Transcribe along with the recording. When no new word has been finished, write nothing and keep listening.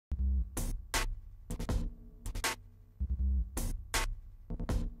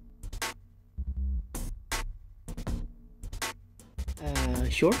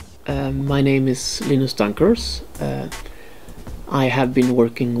Sure. My name is Linus Dunkers. I have been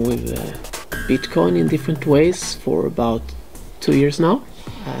working with Bitcoin in different ways for about 2 years now.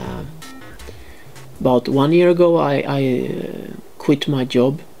 About 1 year ago I quit my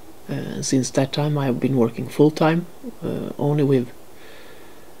job. Since that time I've been working full-time only with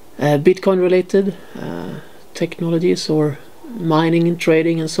Bitcoin related technologies or mining and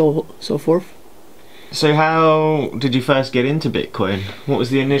trading and so forth. So how did you first get into Bitcoin? What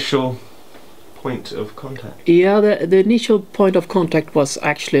was the initial point of contact? Yeah, the initial point of contact was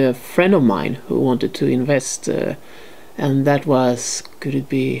actually a friend of mine who wanted to invest, and that was, could it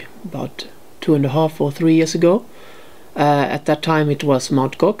be about 2.5 or 3 years ago. At that time it was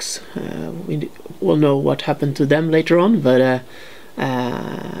Mt. Gox. We all know what happened to them later on, but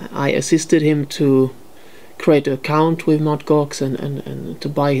I assisted him to create an account with Mt. Gox and to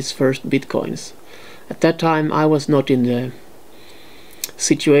buy his first Bitcoins. At that time I was not in the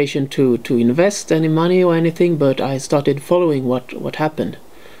situation to invest any money or anything, but I started following what happened,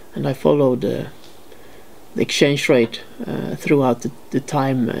 and I followed the exchange rate throughout the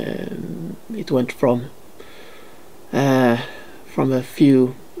time. It went from a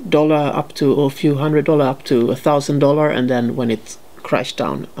few dollar up to, or a few $100 up to $1,000, and then when it crashed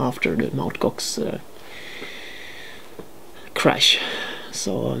down after the Mt. Gox crash.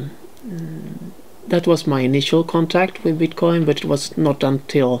 So that was my initial contact with Bitcoin, but it was not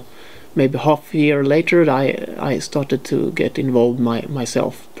until maybe half a year later that I started to get involved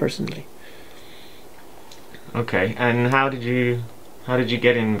myself personally. Okay, and how did you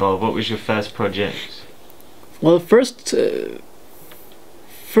get involved? What was your first project? Well, first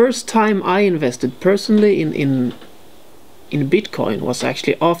time I invested personally in Bitcoin was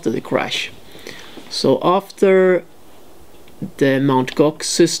actually after the crash. So after the Mt. Gox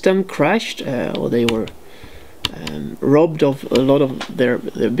system crashed, or they were robbed of a lot of their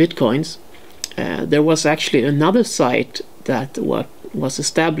Bitcoins, there was actually another site that was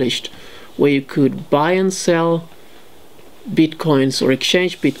established where you could buy and sell Bitcoins or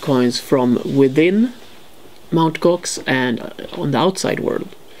exchange Bitcoins from within Mt. Gox and on the outside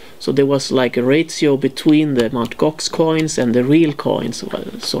world. So there was like a ratio between the Mt. Gox coins and the real coins,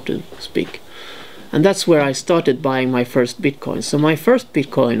 so to speak. And that's where I started buying my first Bitcoin. So my first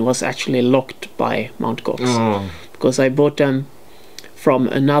Bitcoin was actually locked by Mt. Gox, because I bought them from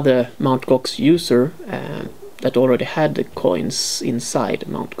another Mt. Gox user that already had the coins inside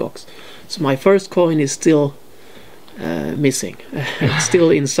Mt. Gox. So my first coin is still missing. It's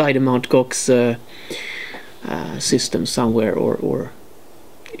still inside the Mt. Gox system somewhere, or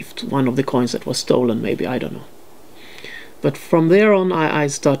if one of the coins that was stolen, maybe, I don't know. But from there on I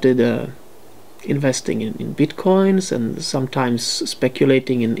started investing in Bitcoins and sometimes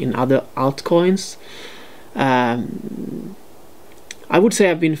speculating in other altcoins. I would say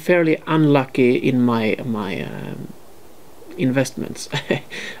I've been fairly unlucky in my investments.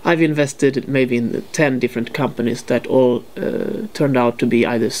 I've invested maybe in 10 different companies that all turned out to be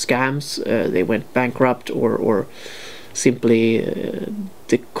either scams, they went bankrupt, or simply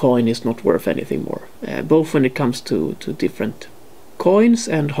the coin is not worth anything more, both when it comes to different coins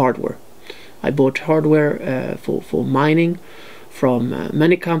and hardware. I bought hardware for mining from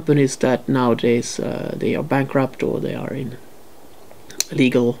many companies that nowadays they are bankrupt, or they are in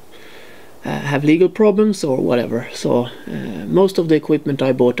legal have legal problems or whatever. So most of the equipment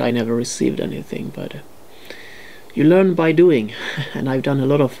I bought, I never received anything, but you learn by doing. And I've done a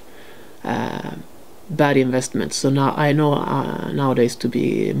lot of bad investments, so now I know nowadays to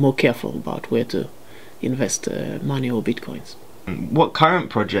be more careful about where to invest money or Bitcoins. What current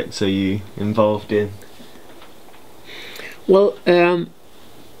projects are you involved in? Well,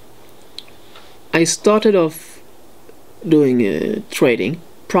 I started off doing trading,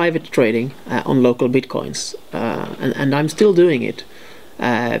 private trading on local Bitcoins, and I'm still doing it,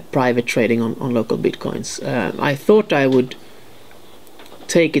 private trading on local Bitcoins. I thought I would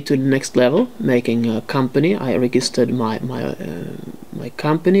take it to the next level, making a company. I registered my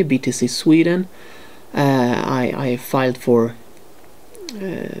company, BTC Sweden. I filed for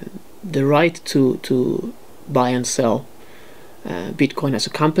the right to buy and sell Bitcoin as a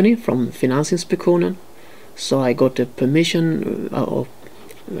company from Finansinspektionen. So I got the permission, or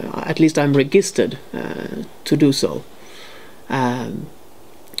at least I'm registered to do so.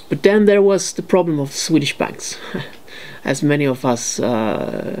 But then there was the problem of Swedish banks. As many of us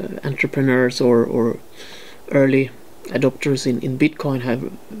entrepreneurs or early adopters in Bitcoin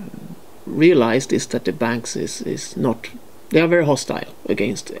have realized, is that the banks is not, they are very hostile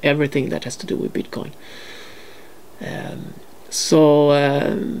against everything that has to do with Bitcoin. So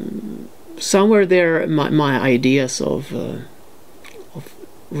somewhere there my ideas of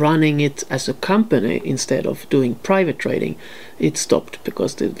running it as a company instead of doing private trading, it stopped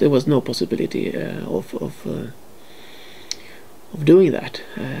because there was no possibility of doing that.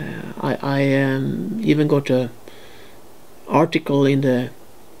 I even got a article in the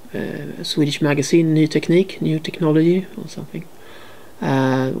Swedish magazine New Technology or something,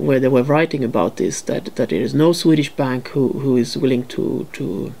 where they were writing about this, that there is no Swedish bank who is willing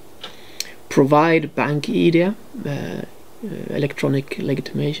to provide bank ID, electronic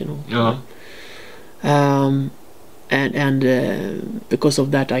legitimation. And because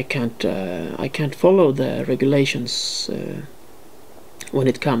of that, I can't follow the regulations when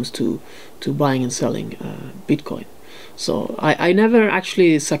it comes to buying and selling Bitcoin. So I never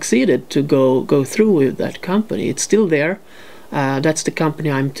actually succeeded to go through with that company. It's still there. That's the company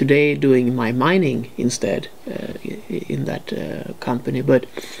I'm today doing my mining instead in that company. But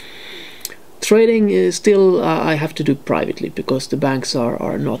trading is still I have to do privately because the banks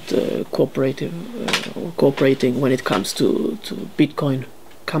are not cooperating when it comes to Bitcoin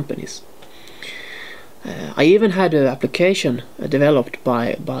companies. I even had an application developed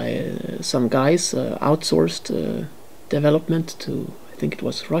by some guys, outsourced development to, I think it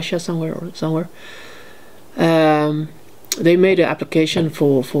was Russia somewhere. They made an application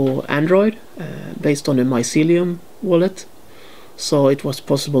for Android based on a mycelium wallet, so it was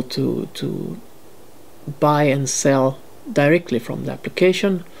possible to buy and sell directly from the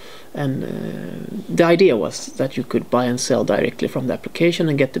application. And the idea was that you could buy and sell directly from the application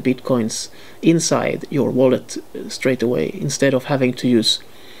and get the bitcoins inside your wallet straight away, instead of having to use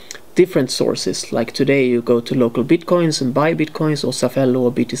different sources. Like today you go to local bitcoins and buy bitcoins, or Safello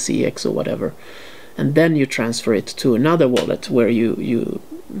or BTCX or whatever, and then you transfer it to another wallet where you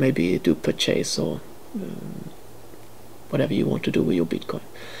maybe do purchase or whatever you want to do with your bitcoin.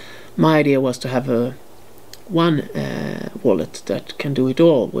 My idea was to have one wallet that can do it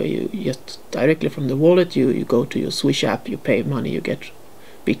all, where you just directly from the wallet you go to your Swish app, you pay money, you get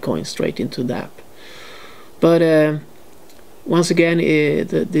Bitcoin straight into the app. But once again,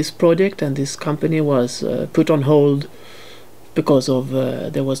 this project and this company was put on hold because of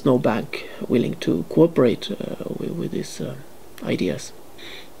there was no bank willing to cooperate with these ideas.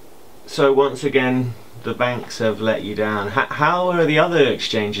 So once again, the banks have let you down. How are the other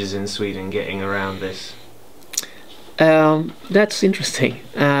exchanges in Sweden getting around this? That's interesting.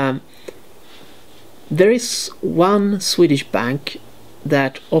 There is one Swedish bank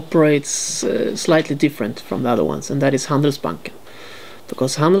that operates slightly different from the other ones, and that is Handelsbanken.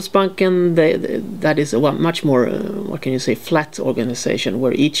 Because Handelsbanken, that is a much more, what can you say, flat organization,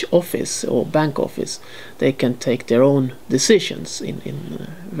 where each office or bank office, they can take their own decisions in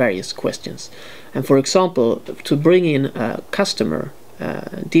various questions. And for example, to bring in a customer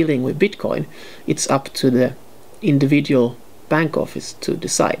dealing with Bitcoin, it's up to the individual bank office to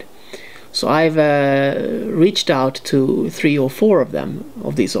decide. So I've reached out to 3 or 4 of them,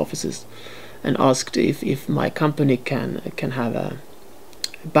 of these offices, and asked if my company can have a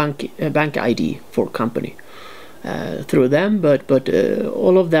bank ID for company through them, but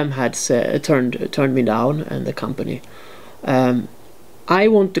all of them had turned me down, and the company. I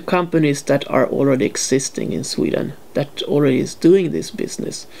want the companies that are already existing in Sweden, that already is doing this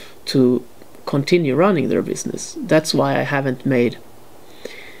business, to continue running their business. That's why I haven't made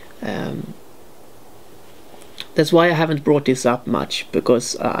that's why I haven't brought this up much,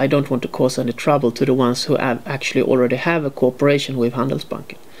 because I don't want to cause any trouble to the ones who actually already have a cooperation with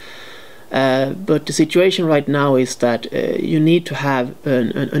Handelsbanken. But the situation right now is that you need to have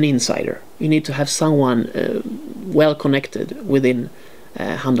an insider. You need to have someone well connected within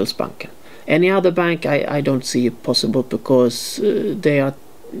Handelsbanken. Any other bank I don't see possible, because they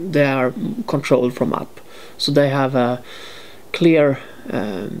are controlled from up, so they have a clear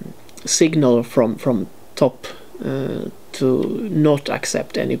signal from top to not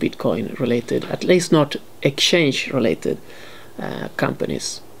accept any Bitcoin related, at least not exchange related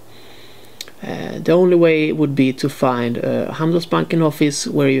companies. The only way would be to find a Handelsbanken office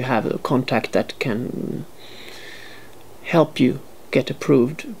where you have a contact that can help you get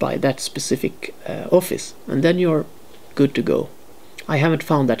approved by that specific office, and then you're good to go. I haven't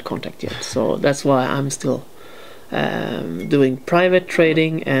found that contact yet, so that's why I'm still doing private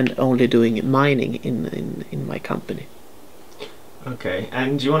trading and only doing mining in my company. Okay,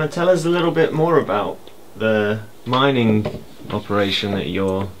 and do you want to tell us a little bit more about the mining operation that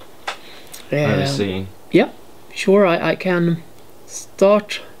you're overseeing? Yeah, sure. I can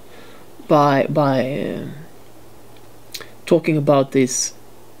start by talking about these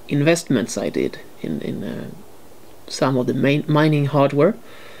investments I did in some of the main mining hardware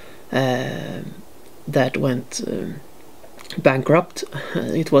that went bankrupt.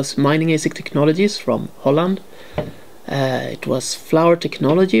 It was Mining ASIC Technologies from Holland. It was Flower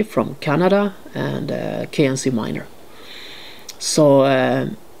Technology from Canada, and KNC Miner. So I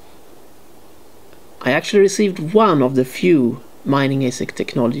actually received one of the few Mining ASIC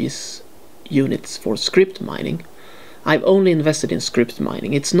Technologies units for SCRYPT mining. I've only invested in SCRYPT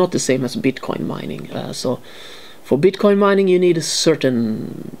mining. It's not the same as Bitcoin mining. So for Bitcoin mining you need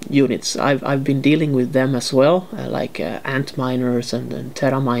certain units. I've been dealing with them as well, like Ant miners and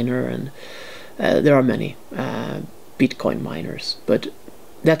Terra miner, and there are many Bitcoin miners. But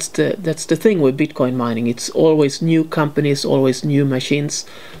that's the thing with Bitcoin mining. It's always new companies, always new machines.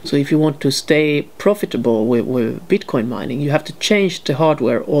 So if you want to stay profitable with Bitcoin mining, you have to change the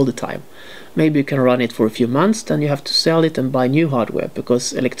hardware all the time. Maybe you can run it for a few months, then you have to sell it and buy new hardware,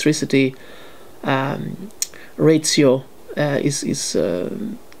 because electricity ratio is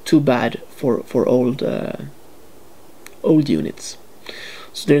too bad for old units.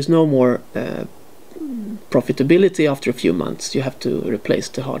 So there's no more profitability after a few months. You have to replace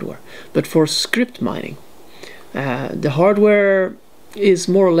the hardware. But for SCRYPT mining, the hardware is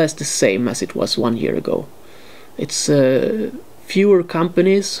more or less the same as it was 1 year ago. It's fewer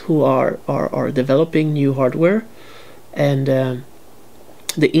companies who are developing new hardware, and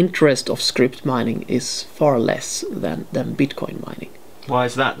the interest of SCRYPT mining is far less than Bitcoin mining. Why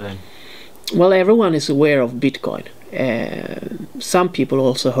is that then? Well, everyone is aware of Bitcoin. Some people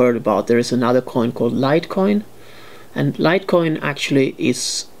also heard about there is another coin called Litecoin, and Litecoin actually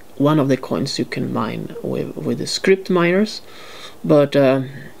is one of the coins you can mine with the SCRYPT miners, but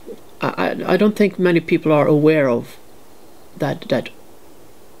I don't think many people are aware of that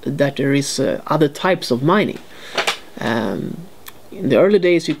there is other types of mining. In the early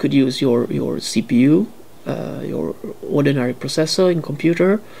days you could use your CPU, your ordinary processor in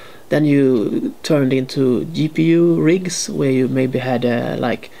computer. Then you turned into GPU rigs, where you maybe had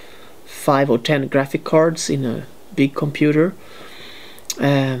like 5 or 10 graphic cards in a big computer.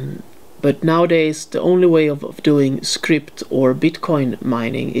 But nowadays the only way of doing SCRYPT or Bitcoin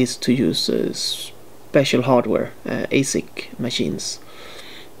mining is to use special hardware, ASIC machines.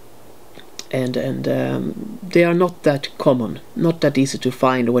 And they are not that common, not that easy to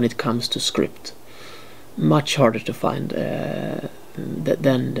find when it comes to SCRYPT. Much harder to find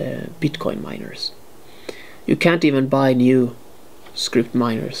than the Bitcoin miners. You can't even buy new SCRYPT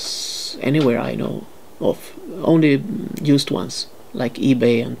miners anywhere I know of, only used ones like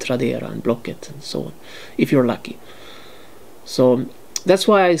eBay and Tradera and Blocket and so on, if you're lucky. So that's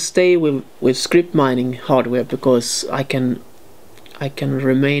why I stay with SCRYPT mining hardware, because I can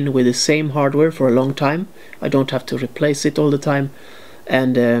remain with the same hardware for a long time. I don't have to replace it all the time,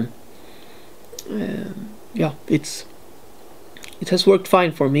 and yeah, it has worked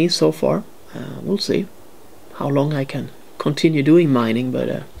fine for me so far. We'll see how long I can continue doing mining,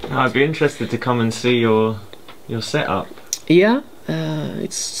 but I'd be interested to come and see your setup. Yeah,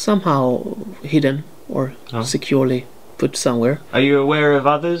 it's somehow hidden or securely put somewhere. Are you aware of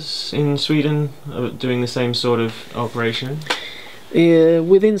others in Sweden doing the same sort of operation?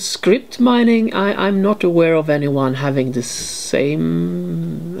 Within SCRYPT mining, I'm not aware of anyone having the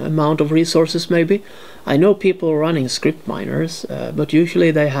same amount of resources. Maybe I know people running SCRYPT miners, but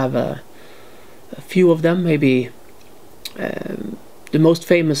usually they have a few of them. Maybe the most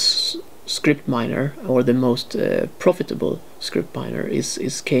famous SCRYPT miner, or the most profitable SCRYPT miner, is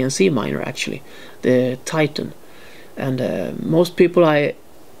KNC miner, actually, the Titan. And most people I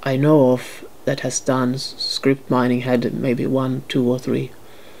know of that has done SCRYPT mining had maybe 1, 2 or 3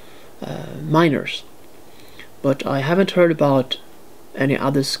 miners, but I haven't heard about any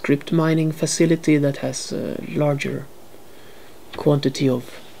other SCRYPT mining facility that has a larger quantity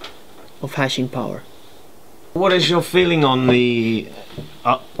of hashing power. What is your feeling on the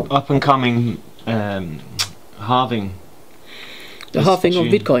up and coming halving? The halving of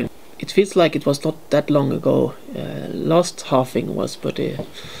Bitcoin. It feels like it was not that long ago. Last halving was, but at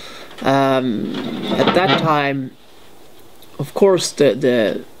that time, of course,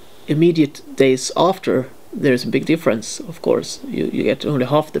 the immediate days after, there's a big difference. Of course, you get only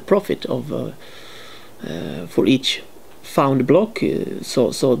half the profit of for each found block.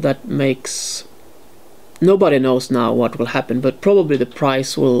 So that makes, nobody knows now what will happen, but probably the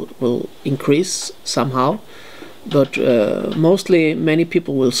price will increase somehow. But mostly many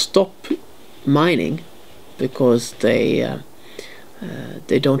people will stop mining because they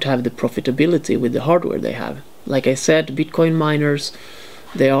don't have the profitability with the hardware they have. Like I said, Bitcoin miners,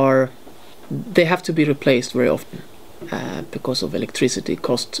 they have to be replaced very often because of electricity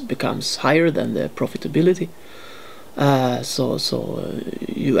cost becomes higher than the profitability. So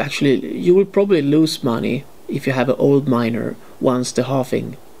you will probably lose money if you have an old miner once the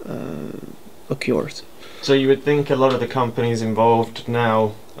halving occurs. So you would think a lot of the companies involved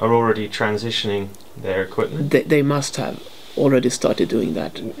now are already transitioning their equipment? They must have already started doing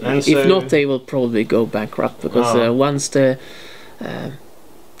that. And if not, they will probably go bankrupt, because once the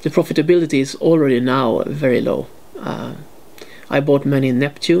profitability is already now very low. I bought many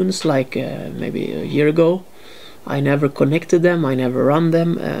Neptunes like maybe a year ago. I never connected them, I never run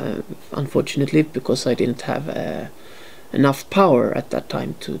them, unfortunately, because I didn't have enough power at that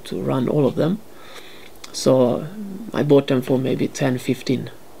time to run all of them. So I bought them for maybe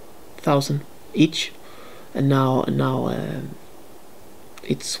 10,000-15,000 each, and now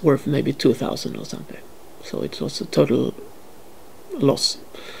it's worth maybe 2,000 or something. So it was a total loss.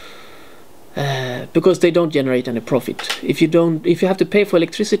 Because they don't generate any profit. If you have to pay for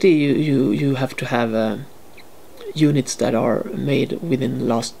electricity, you have to have units that are made within the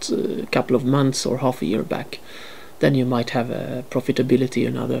last couple of months or half a year back. Then you might have a profitability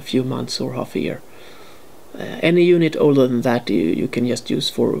another few months or half a year. Any unit older than that you can just use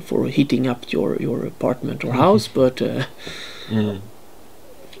for heating up your apartment or house, but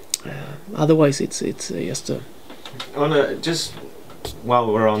otherwise it's just a... Just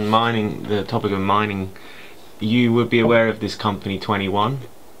while we're on mining, the topic of mining, you would be aware of this company 21?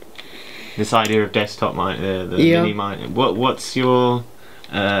 This idea of desktop mine, the mini mine. What's your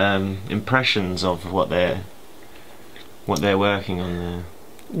impressions of what they're working on there?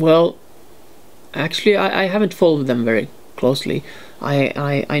 Well, actually, I haven't followed them very closely.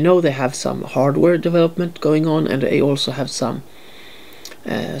 I know they have some hardware development going on, and they also have some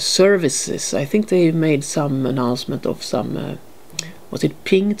services. I think they made some announcement of some was it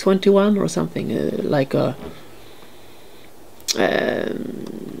Ping 21 or something, like a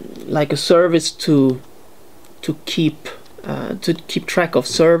service to keep track of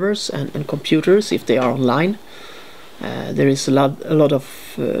servers and computers if they are online. There is a lot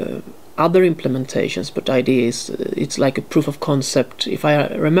of other implementations, but the idea is it's like a proof of concept. If I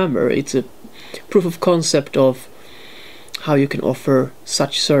remember, it's a proof of concept of how you can offer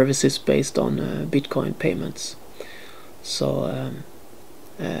such services based on Bitcoin payments. So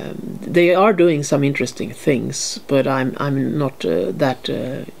they are doing some interesting things, but I'm not that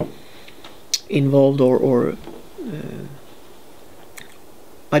involved or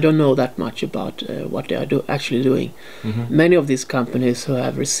I don't know that much about what they are actually doing. Many of these companies who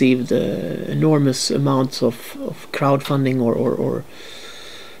have received enormous amounts of crowdfunding or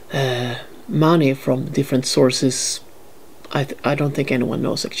money from different sources, I don't think anyone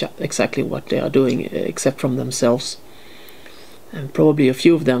knows exactly what they are doing except from themselves. And probably a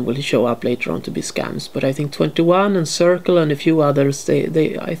few of them will show up later on to be scams. But I think 21 and Circle and a few others,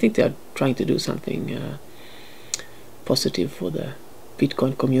 I think they are trying to do something positive for the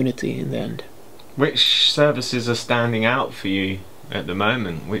Bitcoin community in the end. Which services are standing out for you at the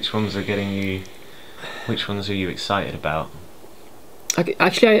moment? Which ones are getting you? Which ones are you excited about?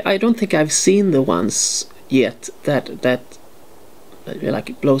 Actually, I don't think I've seen the ones yet that like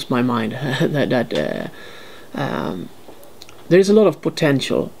it blows my mind. There is a lot of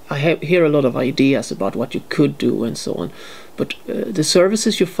potential. I hear a lot of ideas about what you could do and so on, but the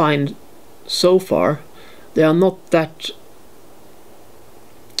services you find so far, they are not that.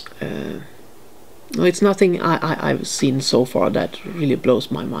 No, it's nothing I've seen so far that really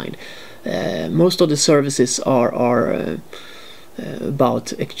blows my mind. Most of the services are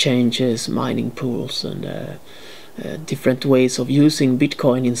about exchanges, mining pools, and different ways of using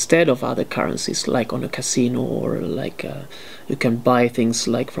Bitcoin instead of other currencies, like on a casino, or like you can buy things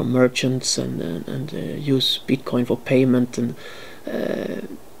like from merchants and use Bitcoin for payment, and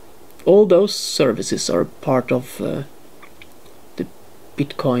all those services are part of the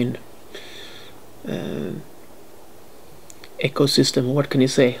Bitcoin ecosystem. What can you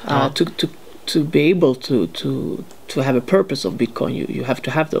say? To be able to have a purpose of Bitcoin, you have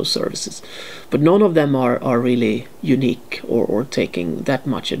to have those services, but none of them are really unique or taking that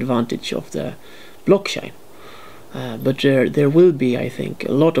much advantage of the blockchain. But there will be, I think,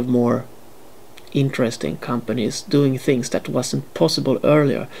 a lot of more interesting companies doing things that wasn't possible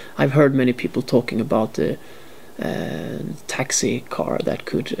earlier. I've heard many people talking about the taxi car that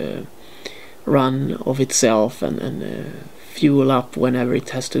could run of itself and fuel up whenever it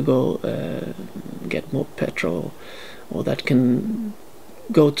has to go get more petrol, or that can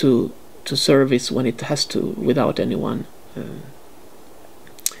go to service when it has to without anyone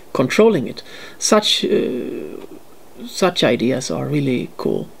controlling it. Such ideas are really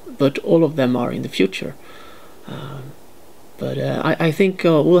cool, but all of them are in the future. But I think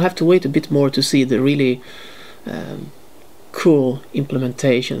we'll have to wait a bit more to see the really cool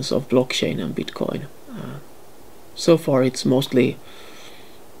implementations of blockchain and Bitcoin. So far it's mostly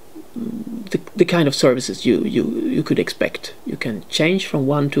the kind of services you could expect. You can change from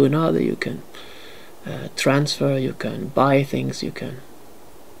one to another, you can transfer, you can buy things, you can,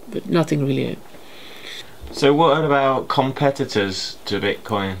 but nothing really. So what about competitors to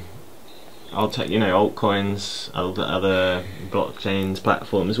Bitcoin? Altcoins, other blockchains,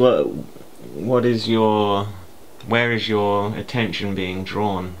 platforms. Where is your attention being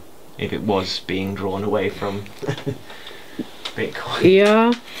drawn, if it was being drawn away from Bitcoin?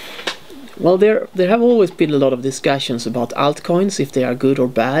 Yeah, well, there have always been a lot of discussions about altcoins, if they are good or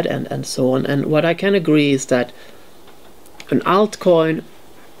bad, and so on. And what I can agree is that an altcoin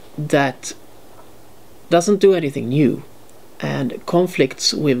that doesn't do anything new and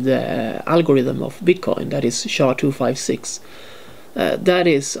conflicts with the algorithm of Bitcoin, that is SHA-256, that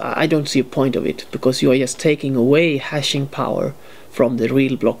is, I don't see a point of it, because you are just taking away hashing power from the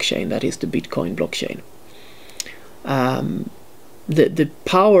real blockchain, that is the Bitcoin blockchain. The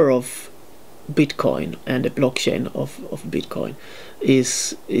power of Bitcoin and the blockchain of Bitcoin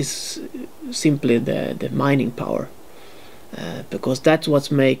is simply the mining power, because that's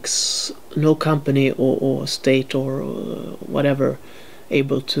what makes no company or state or whatever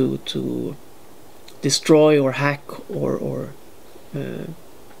able to destroy or hack or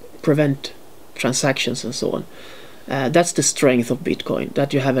prevent transactions and so on. That's the strength of Bitcoin,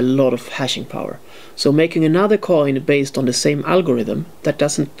 that you have a lot of hashing power. So making another coin based on the same algorithm that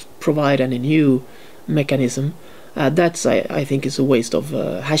doesn't provide any new mechanism, that's I think is a waste of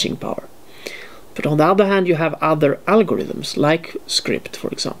hashing power. But on the other hand, you have other algorithms like SCRYPT, for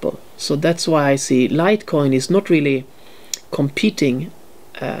example. So that's why I see Litecoin is not really competing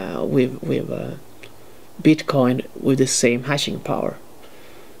with Bitcoin with the same hashing power.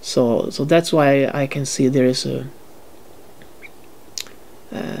 So that's why I can see there is a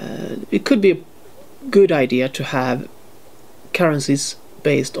it could be a good idea to have currencies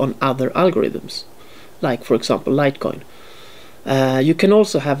based on other algorithms, like for example Litecoin. You can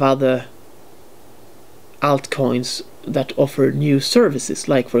also have other altcoins that offer new services,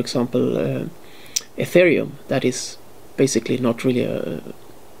 like for example Ethereum, that is basically not really a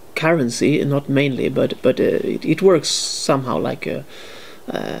currency, not mainly, but it works somehow like a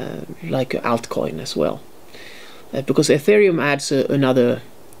altcoin as well, because Ethereum adds another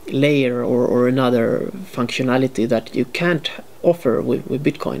layer or another functionality that you can't offer with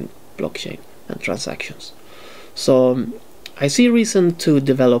Bitcoin blockchain and transactions. So I see reason to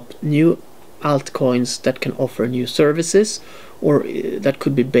develop new altcoins that can offer new services, or that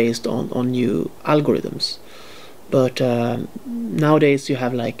could be based on new algorithms. But nowadays you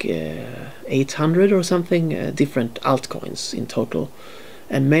have like 800 or something different altcoins in total,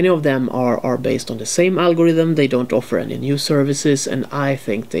 and many of them are based on the same algorithm. They don't offer any new services, and I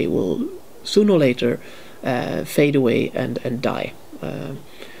think they will sooner or later fade away and die,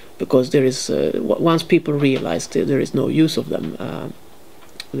 because there is once people realize there is no use of them,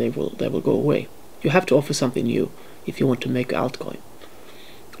 they will go away. You have to offer something new if you want to make an altcoin,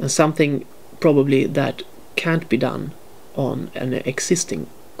 and something probably that can't be done on an existing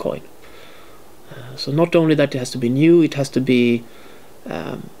coin. So not only that it has to be new, it has to be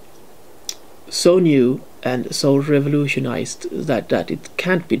so new and so revolutionized that it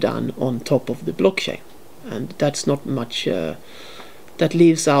can't be done on top of the blockchain, and that's not much. That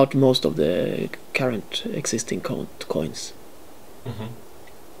leaves out most of the current existing coins. Mm-hmm.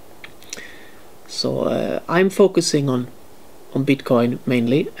 So I'm focusing on Bitcoin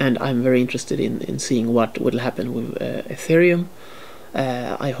mainly, and I'm very interested in seeing what will happen with Ethereum.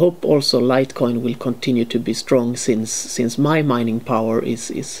 I hope also Litecoin will continue to be strong, since my mining power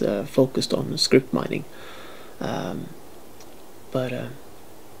is focused on script mining. But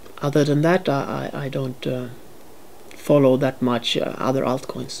other than that, I don't follow that much other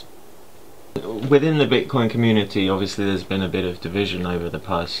altcoins. Within the Bitcoin community, obviously there's been a bit of division over the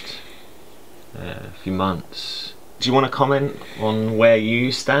past few months. Do you want to comment on where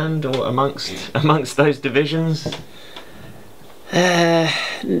you stand, or amongst those divisions?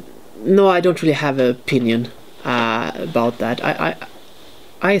 No, I don't really have an opinion about that.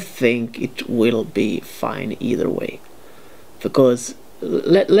 I think it will be fine either way, because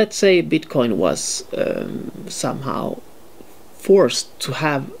let's say Bitcoin was somehow forced to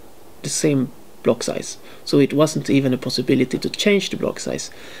have the same block size, so it wasn't even a possibility to change the block size,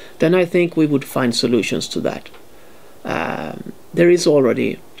 then I think we would find solutions to that. There is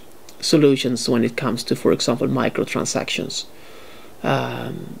already solutions when it comes to, for example, microtransactions,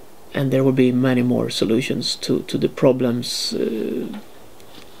 and there will be many more solutions to the problems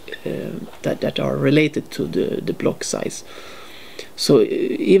that are related to the block size. So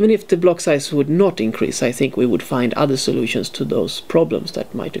even if the block size would not increase, I think we would find other solutions to those problems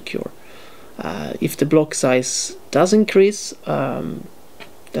that might occur. If the block size does increase, then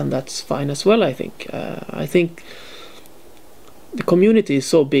that's fine as well, I think. I think the community is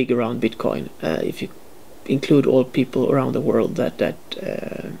so big around Bitcoin, if you include all people around the world, that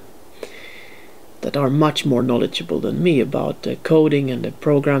are much more knowledgeable than me about the coding and the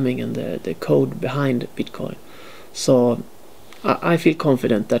programming and the code behind Bitcoin. So I feel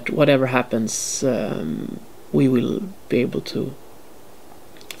confident that whatever happens, we will be able to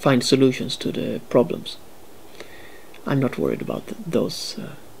find solutions to the problems. I'm not worried about those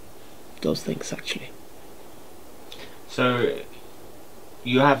things, actually. So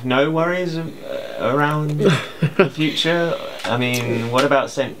you have no worries around the future? I mean, what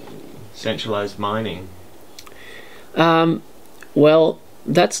about centralized mining? Well,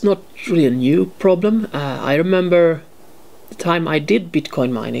 that's not really a new problem. I remember the time I did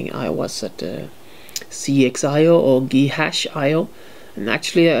Bitcoin mining, I was at CXIO or GHashIO, and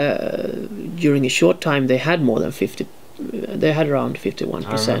actually during a short time they had more than 50. They had around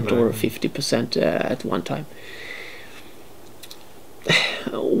 51% or 50% at one time.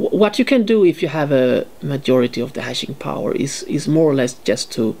 What you can do if you have a majority of the hashing power is more or less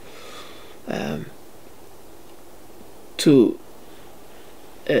just to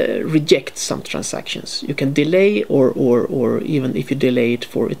reject some transactions. You can delay, or even if you delay it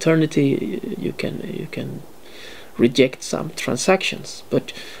for eternity, you can reject some transactions,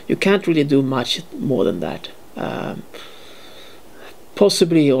 but you can't really do much more than that.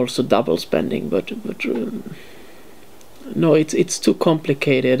 Possibly also double spending, but no, it's too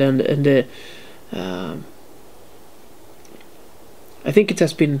complicated, and I think it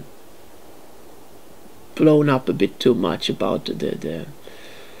has been blown up a bit too much about the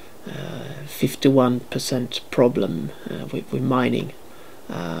 51% problem with mining.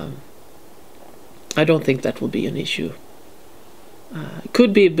 I don't think that will be an issue. It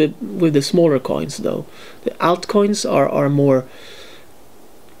could be with the smaller coins, though. The altcoins are more.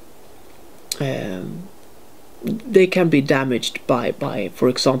 They can be damaged by, for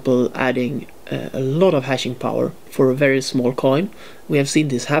example, adding a lot of hashing power for a very small coin. We have seen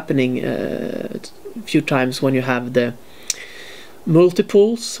this happening a few times when you have the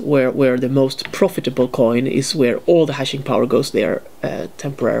multiples, where the most profitable coin is where all the hashing power goes there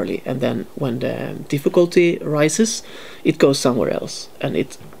temporarily, and then when the difficulty rises, it goes somewhere else, and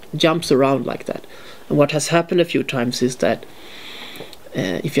it jumps around like that. And what has happened a few times is that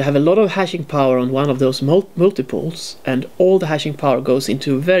if you have a lot of hashing power on one of those multiples, and all the hashing power goes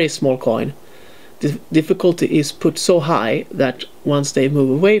into a very small coin, the difficulty is put so high that once they move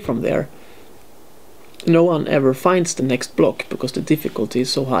away from there, no one ever finds the next block because the difficulty is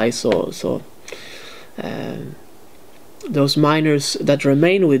so high. So those miners that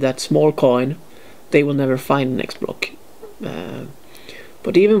remain with that small coin, they will never find the next block.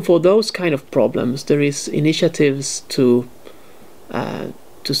 But even for those kind of problems, there is initiatives to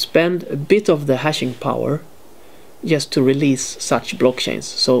spend a bit of the hashing power just to release such blockchains.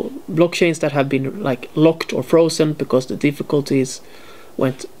 So blockchains that have been like locked or frozen because the difficulties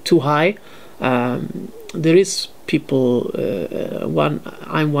went too high. There is people,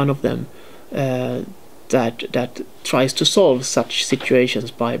 I'm one of them, that tries to solve such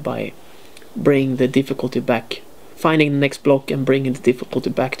situations by bringing the difficulty back, finding the next block and bringing the difficulty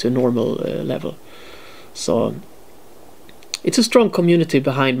back to a normal level. So it's a strong community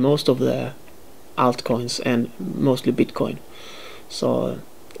behind most of the altcoins and mostly Bitcoin. So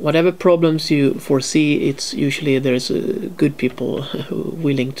whatever problems you foresee, it's usually there's good people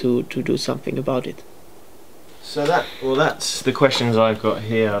willing to do something about it. So that's the questions I've got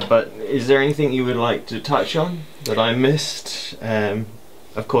here, but is there anything you would like to touch on that I missed?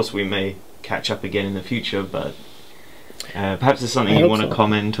 Of course we may catch up again in the future, but perhaps there's something you want to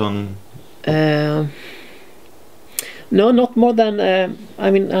comment on. No, not more than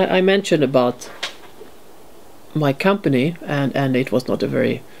I mean, I mentioned about my company, and it was not a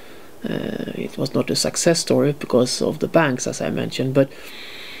very it was not a success story because of the banks, as I mentioned. But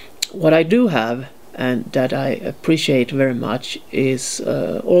what I do have, and that I appreciate very much, is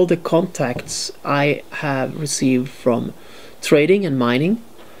all the contacts I have received from trading and mining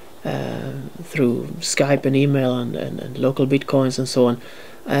through Skype and email and local bitcoins and so on.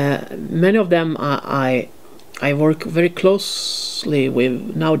 Many of them I work very closely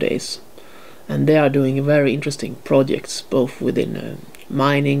with nowadays, and they are doing very interesting projects both within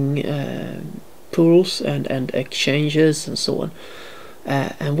mining pools and exchanges and so on.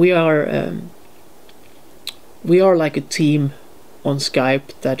 And we are like a team on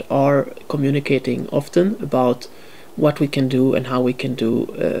Skype that are communicating often about what we can do and how we can do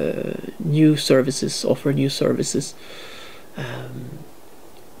new services, offer new services.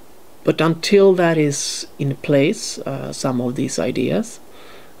 But until that is in place, some of these ideas,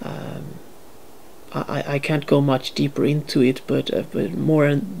 I can't go much deeper into it, but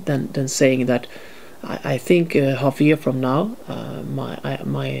more than saying that I think half a year from now,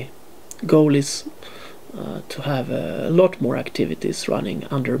 my goal is to have a lot more activities running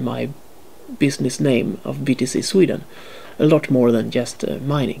under my business name of BTC Sweden, a lot more than just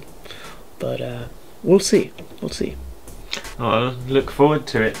mining. But we'll see. I'll look forward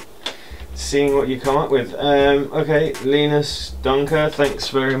to it, seeing what you come up with. Okay, Linus Dunkers, thanks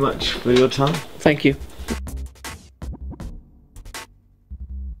very much for your time. Thank you.